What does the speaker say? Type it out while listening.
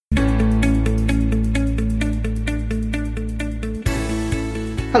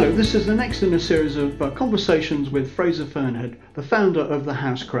Hello, this is the next in a series of conversations with Fraser Fernhead, the founder of the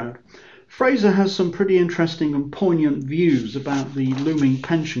House Crowd. Fraser has some pretty interesting and poignant views about the looming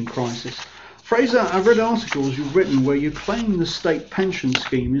pension crisis. Fraser, I've read articles you've written where you claim the state pension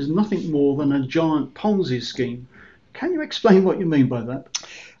scheme is nothing more than a giant Ponzi scheme. Can you explain what you mean by that?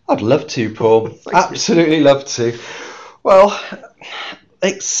 I'd love to, Paul. Absolutely love to. Well,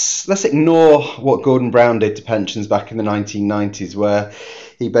 let's ignore what Gordon Brown did to pensions back in the 1990s, where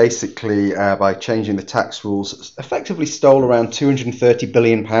he basically, by changing the tax rules, effectively stole around £230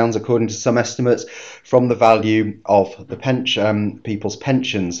 billion, according to some estimates, from the value of the people's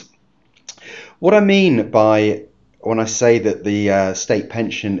pensions. What I mean by when I say that the state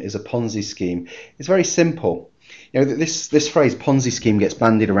pension is a Ponzi scheme is very simple. You know, this phrase Ponzi scheme gets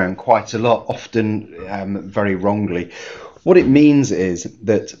bandied around quite a lot, often very wrongly. What it means is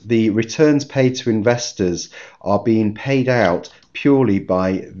that the returns paid to investors are being paid out purely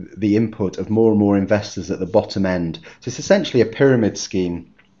by the input of more and more investors at the bottom end. So it's essentially a pyramid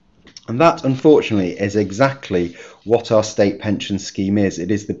scheme. And that, unfortunately, is exactly what our state pension scheme is.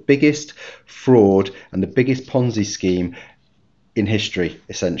 It is the biggest fraud and the biggest Ponzi scheme in history,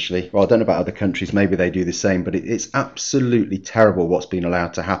 essentially. Well, I don't know about other countries, maybe they do the same, but it's absolutely terrible what's been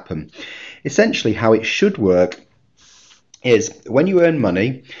allowed to happen. Essentially, how it should work is when you earn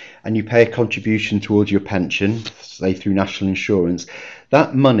money and you pay a contribution towards your pension, say through national insurance,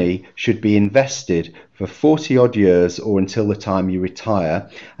 that money should be invested for 40 odd years or until the time you retire,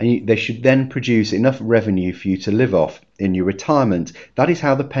 and they should then produce enough revenue for you to live off in your retirement. That is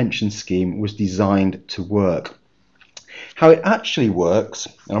how the pension scheme was designed to work. How it actually works,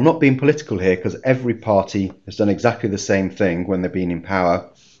 and I'm not being political here because every party has done exactly the same thing when they've been in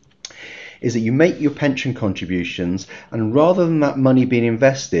power, is that you make your pension contributions, and rather than that money being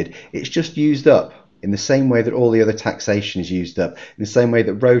invested, it's just used up in the same way that all the other taxation is used up, in the same way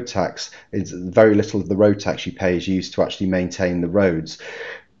that road tax is very little of the road tax you pay is used to actually maintain the roads.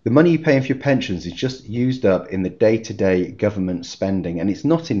 The money you pay in for your pensions is just used up in the day-to-day government spending, and it's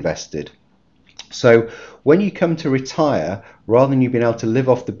not invested. So when you come to retire, rather than you being able to live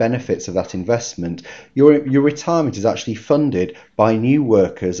off the benefits of that investment, your retirement is actually funded by new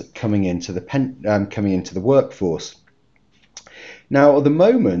workers coming into the workforce. Now, at the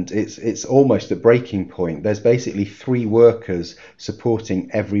moment, it's almost at breaking point. There's basically 3 workers supporting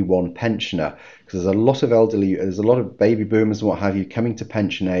every one pensioner, because there's a lot of baby boomers and what have you coming to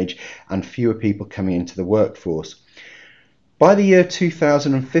pension age, and fewer people coming into the workforce. By the year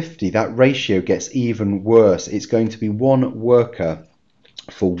 2050, that ratio gets even worse. It's going to be 1 worker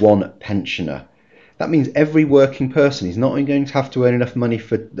for 1 pensioner. That means every working person is not only going to have to earn enough money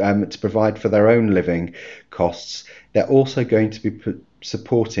to provide for their own living costs, they're also going to be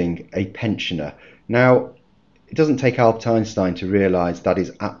supporting a pensioner. Now, it doesn't take Albert Einstein to realise that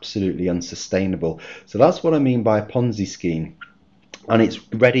is absolutely unsustainable. So that's what I mean by a Ponzi scheme, and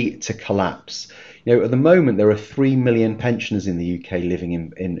it's ready to collapse. You know, at the moment, there are 3 million pensioners in the UK living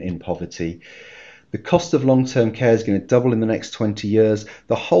in poverty. The cost of long-term care is going to double in the next 20 years.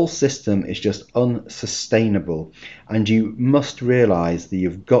 The whole system is just unsustainable. And you must realise that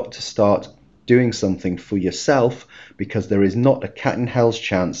you've got to start doing something for yourself, because there is not a cat in hell's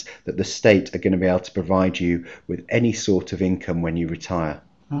chance that the state are going to be able to provide you with any sort of income when you retire.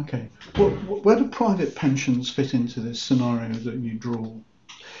 Okay. Well, where do private pensions fit into this scenario that you draw?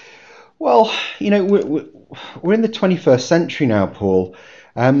 Well, you know, we're in the 21st century now, Paul.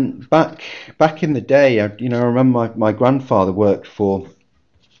 Back in the day, I remember my grandfather worked for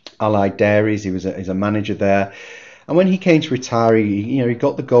Allied Dairies. He's a manager there, and when he came to retire, he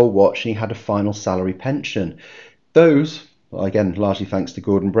got the gold watch and he had a final salary pension. Those, well, again, largely thanks to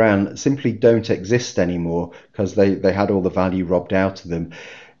Gordon Brown, simply don't exist anymore because they had all the value robbed out of them.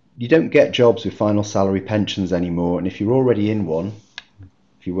 You don't get jobs with final salary pensions anymore, and if you're already in one,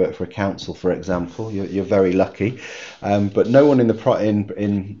 if you work for a council, for example, you're very lucky. But no one in the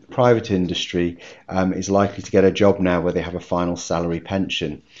private industry is likely to get a job now where they have a final salary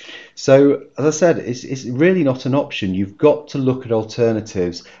pension. So, as I said, it's really not an option. You've got to look at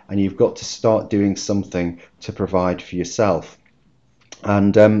alternatives, and you've got to start doing something to provide for yourself.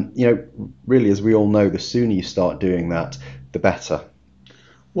 And really, as we all know, the sooner you start doing that, the better.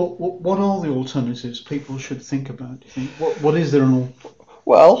 What are the alternatives people should think about? Do you think? What is there an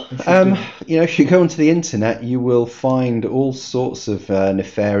Well, if you go onto the internet, you will find all sorts of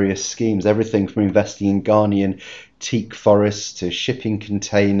nefarious schemes, everything from investing in Ghanaian teak forests to shipping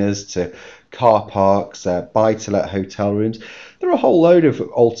containers to car parks, buy-to-let hotel rooms. There are a whole load of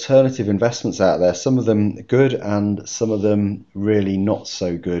alternative investments out there, some of them good and some of them really not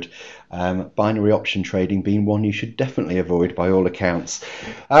so good. Binary option trading being one you should definitely avoid by all accounts.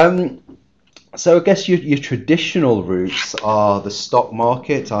 So I guess your traditional routes are the stock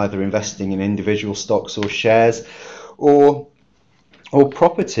market, either investing in individual stocks or shares, or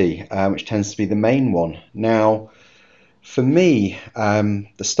property, which tends to be the main one. Now, for me,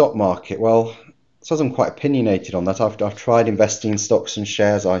 the stock market, well, so I'm quite opinionated on that. I've tried investing in stocks and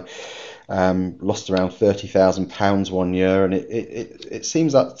shares. I lost around £30,000 one year, and it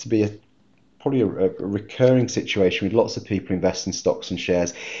seems that to be probably a recurring situation with lots of people investing in stocks and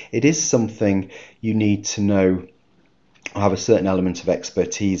shares. It is something you need to know, have a certain element of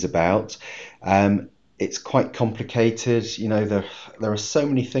expertise about. It's quite complicated. You know, there are so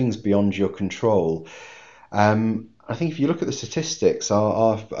many things beyond your control. I think if you look at the statistics,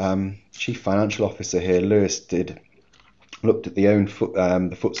 our chief financial officer here, Lewis, looked at the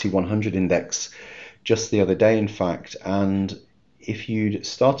FTSE 100 index just the other day, in fact, and if you'd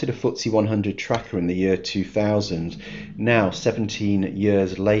started a FTSE 100 tracker in the year 2000, now 17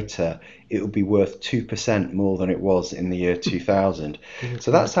 years later, it would be worth 2% more than it was in the year 2000.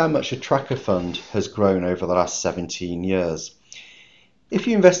 So that's how much a tracker fund has grown over the last 17 years. If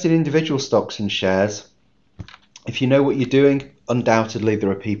you invest in individual stocks and shares, if you know what you're doing, undoubtedly there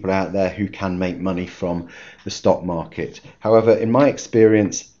are people out there who can make money from the stock market. However, in my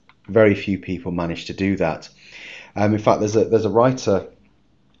experience, very few people manage to do that. In fact, there's a writer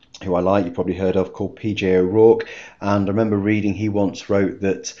who I like, you've probably heard of, called P.J. O'Rourke, and I remember reading he once wrote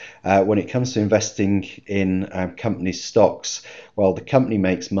that when it comes to investing in companies' stocks, well, the company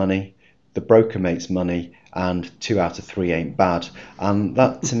makes money, the broker makes money, and 2 out of 3 ain't bad. And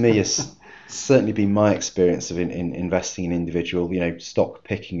that, to me, has certainly been my experience of in investing in individual, stock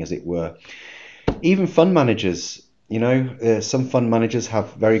picking, as it were. Even fund managers. Some fund managers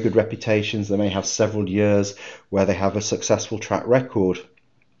have very good reputations. They may have several years where they have a successful track record.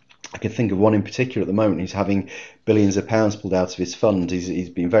 I can think of one in particular at the moment. He's having billions of pounds pulled out of his fund. He's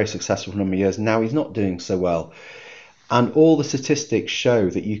been very successful for a number of years. Now he's not doing so well. And all the statistics show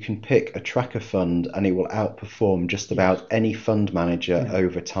that you can pick a tracker fund and it will outperform just about any fund manager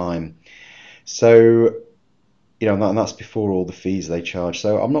over time. So, and that's before all the fees they charge.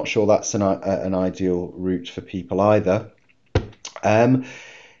 So I'm not sure that's an ideal route for people either.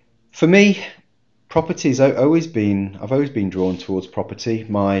 For me, properties, I've always been drawn towards property.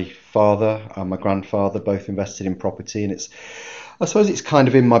 My father and my grandfather both invested in property, and I suppose it's kind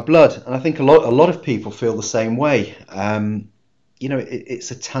of in my blood. And I think a lot of people feel the same way. It's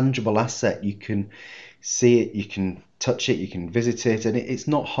a tangible asset. You can see it, you can touch it, you can visit it, and it's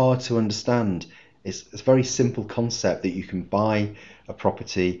not hard to understand. It's a very simple concept that you can buy a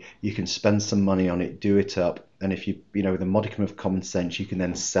property, you can spend some money on it, do it up, and if with a modicum of common sense, you can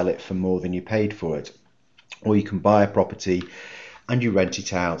then sell it for more than you paid for it. Or you can buy a property and you rent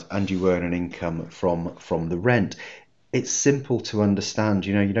it out and you earn an income from the rent. It's simple to understand.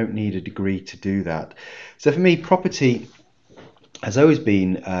 You don't need a degree to do that. So for me, property has always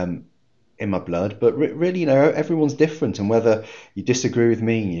been in my blood, but really, everyone's different, and whether you disagree with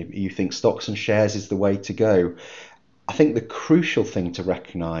me, you think stocks and shares is the way to go, I think the crucial thing to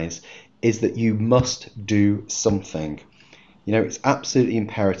recognise is that you must do something. It's absolutely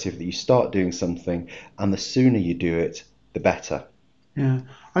imperative that you start doing something, and the sooner you do it, the better. Yeah,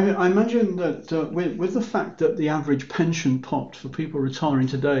 I imagine that with the fact that the average pension pot for people retiring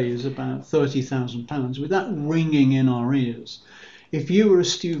today is about £30,000, with that ringing in our ears, if you were a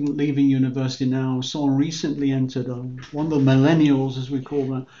student leaving university now, someone recently entered, one of the millennials, as we call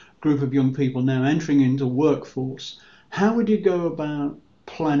that group of young people now, entering into workforce, how would you go about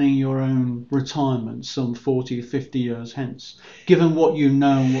planning your own retirement some 40, 50 years hence, given what you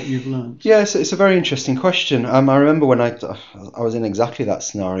know and what you've learned? Yes, it's a very interesting question. I remember when I was in exactly that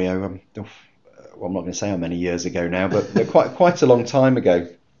scenario. I'm not going to say how many years ago now, but quite a long time ago.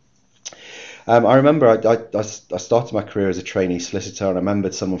 I remember I started my career as a trainee solicitor, and I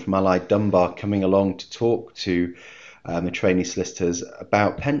remembered someone from Allied Dunbar coming along to talk to the trainee solicitors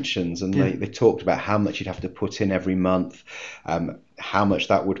about pensions, and they talked about how much you'd have to put in every month, how much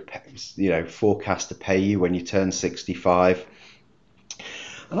that would forecast to pay you when you turn 65.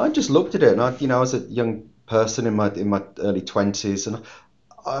 And I just looked at it, and I was a young person in my early 20s, and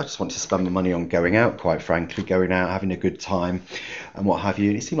I just wanted to spend my money on going out, quite frankly, going out, having a good time and what have you.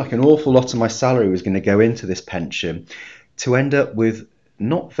 And it seemed like an awful lot of my salary was going to go into this pension, to end up with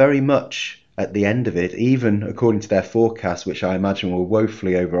not very much at the end of it, even according to their forecast, which I imagine were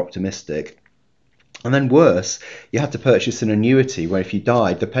woefully over-optimistic. And then worse, you had to purchase an annuity where if you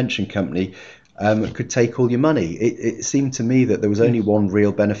died, the pension company could take all your money. It seemed to me that there was only one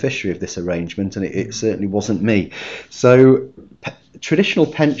real beneficiary of this arrangement, and it certainly wasn't me. So traditional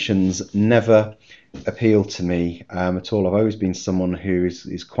pensions never appealed to me at all. I've always been someone who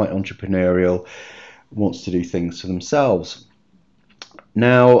is quite entrepreneurial, wants to do things for themselves.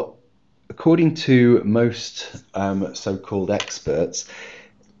 Now, according to most so-called experts,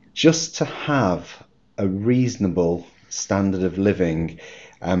 just to have a reasonable standard of living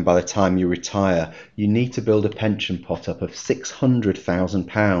by the time you retire, you need to build a pension pot up of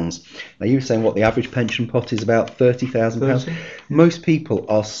 £600,000. Now, you were saying what the average pension pot is, about £30,000. Most people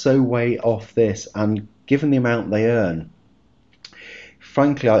are so way off this, and given the amount they earn,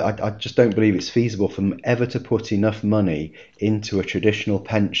 frankly, I just don't believe it's feasible for them ever to put enough money into a traditional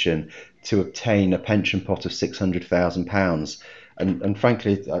pension to obtain a pension pot of £600,000. And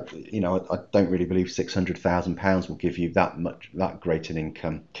frankly, I don't really believe £600,000 will give you that great an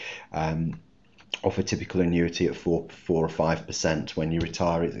income off a typical annuity at 4 or 5% when you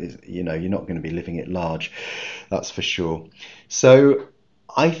retire. You're not going to be living at large, that's for sure. So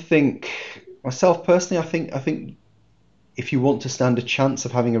I think myself personally, I think if you want to stand a chance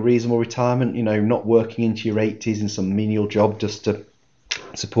of having a reasonable retirement, not working into your 80s in some menial job just to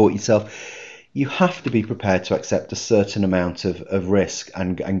support yourself, you have to be prepared to accept a certain amount of risk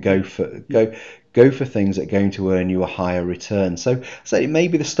and go for things that are going to earn you a higher return. So it may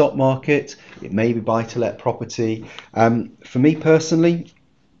be the stock market, it may be buy-to-let property. For me personally,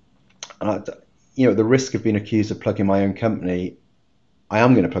 at the risk of being accused of plugging my own company, I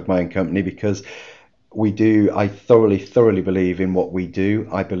am going to plug my own company because I thoroughly believe in what we do.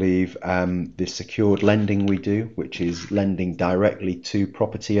 I believe the secured lending we do, which is lending directly to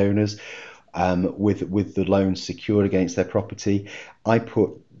property owners, with the loans secured against their property. I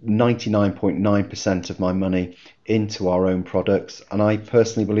put 99.9% of my money into our own products, and I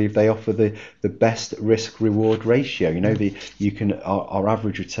personally believe they offer the best risk reward ratio. Our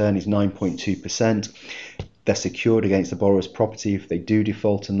average return is 9.2%. They're secured against the borrower's property. If they do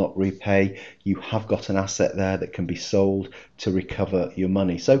default and not repay, you have got an asset there that can be sold to recover your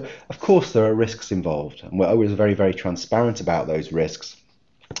money. So of course there are risks involved, and we're always very, very transparent about those risks.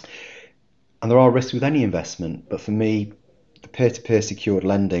 And there are risks with any investment, but for me, the peer-to-peer secured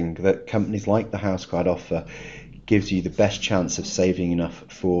lending that companies like the Housecrad offer gives you the best chance of saving enough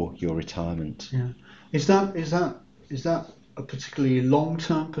for your retirement. Yeah, is that a particularly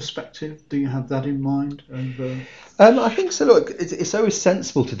long-term perspective? Do you have that in mind? I think so. Look, it's always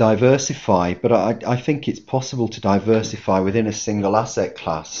sensible to diversify, but I think it's possible to diversify within a single asset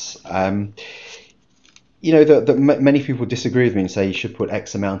class. Many people disagree with me and say you should put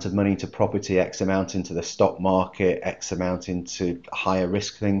X amount of money into property, X amount into the stock market, X amount into higher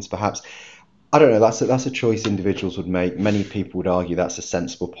risk things, perhaps. I don't know. That's a choice individuals would make. Many people would argue that's a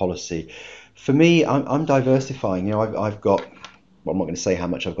sensible policy. For me, I'm diversifying. I've got. Well, I'm not going to say how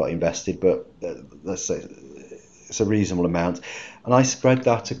much I've got invested, but let's say it's a reasonable amount, and I spread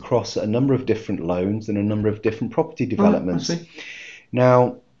that across a number of different loans and a number of different property developments. I see.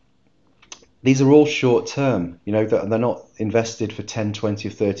 Now, these are all short term, they're not invested for 10, 20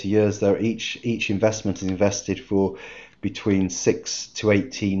 or 30 years. Each investment is invested for between 6 to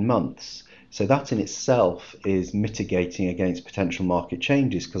 18 months. So that in itself is mitigating against potential market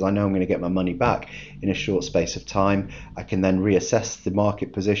changes, because I know I'm going to get my money back in a short space of time. I can then reassess the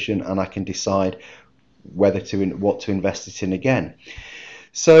market position and I can decide what to invest it in again.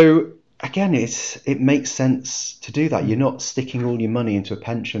 So again, it makes sense to do that. You're not sticking all your money into a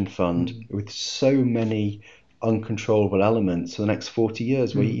pension fund with so many uncontrollable elements for the next 40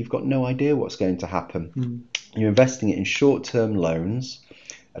 years where you've got no idea what's going to happen. You're investing it in short-term loans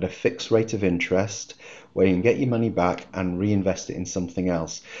at a fixed rate of interest where you can get your money back and reinvest it in something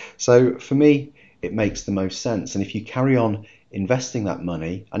else. So for me, it makes the most sense. And if you carry on investing that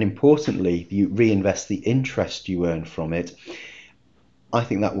money, and importantly, you reinvest the interest you earn from it, I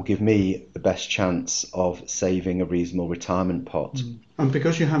think that will give me the best chance of saving a reasonable retirement pot. And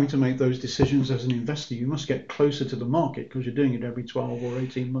because you're having to make those decisions as an investor, you must get closer to the market because you're doing it every 12 or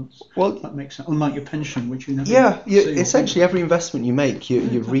 18 months. Well, that makes sense. Unlike your pension, which you never see. Essentially every investment you make,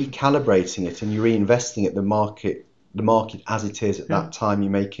 you're recalibrating it and you're reinvesting it the market as it is at that time you're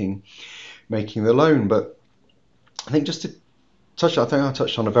making the loan. But I think I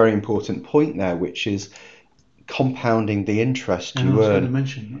touched on a very important point there, which is compounding the interest you earn. I was going to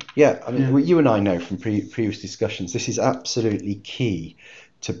mention that. Yeah, you and I know from previous discussions, this is absolutely key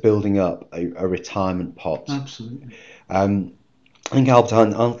to building up a retirement pot. Absolutely. I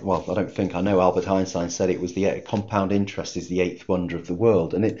think I know Albert Einstein said it was the compound interest is the eighth wonder of the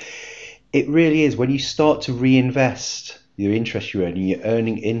world, and it really is. When you start to reinvest your interest you earn, and you're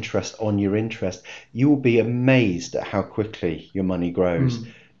earning interest on your interest, you will be amazed at how quickly your money grows.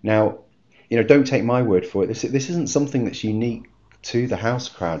 Now, don't take my word for it. This isn't something that's unique to the house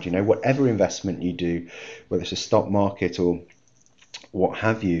crowd. Whatever investment you do, whether it's a stock market or what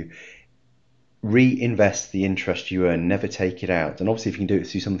have you, reinvest the interest you earn, never take it out. And obviously, if you can do it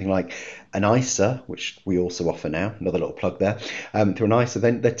through something like an ISA, which we also offer now, another little plug there, through an ISA,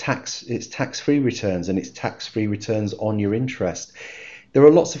 then it's tax-free returns, and it's tax-free returns on your interest. There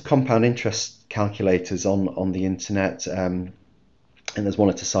are lots of compound interest calculators on the internet. And there's one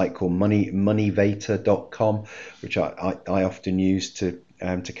at a site called moneyvator.com, which I often use to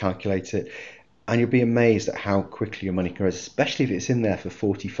calculate it. And you'll be amazed at how quickly your money grows, especially if it's in there for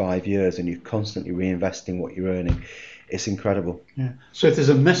 45 years and you're constantly reinvesting what you're earning. It's incredible. Yeah. So if there's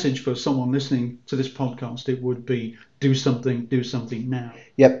a message for someone listening to this podcast, it would be do something now.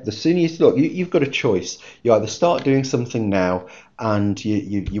 Yep. The sooner you've got a choice. You either start doing something now, and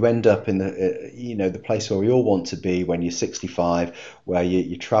you end up in the place where we all want to be when you're 65, where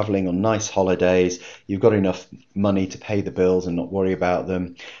you're traveling on nice holidays, you've got enough money to pay the bills and not worry about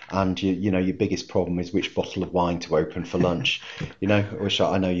them, and your biggest problem is which bottle of wine to open for lunch. Which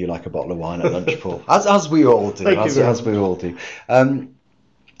I know you like a bottle of wine at lunch, Paul, as we all do. As we all do.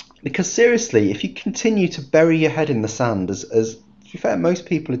 Because seriously, if you continue to bury your head in the sand, as to be fair, most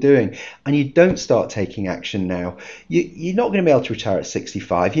people are doing, and you don't start taking action now, you're not going to be able to retire at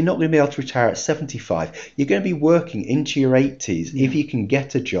 65. You're not going to be able to retire at 75. You're going to be working into your 80s if you can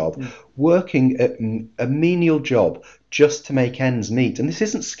get a job, working at a menial job just to make ends meet. And this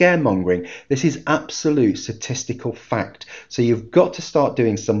isn't scaremongering. This is absolute statistical fact. So you've got to start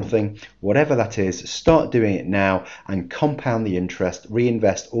doing something, whatever that is. Start doing it now and compound the interest.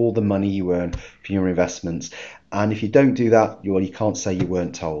 Reinvest all the money you earn for your investments. And if you don't do that, you can't say you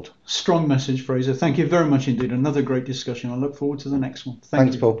weren't told. Strong message, Fraser. Thank you very much indeed. Another great discussion. I look forward to the next one.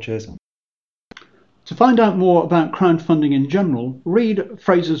 Thanks, Paul. Cheers. To find out more about crowdfunding in general, read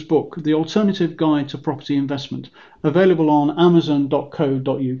Fraser's book, The Alternative Guide to Property Investment, available on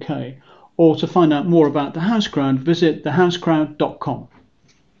amazon.co.uk. Or to find out more about the House Crowd, visit thehousecrowd.com.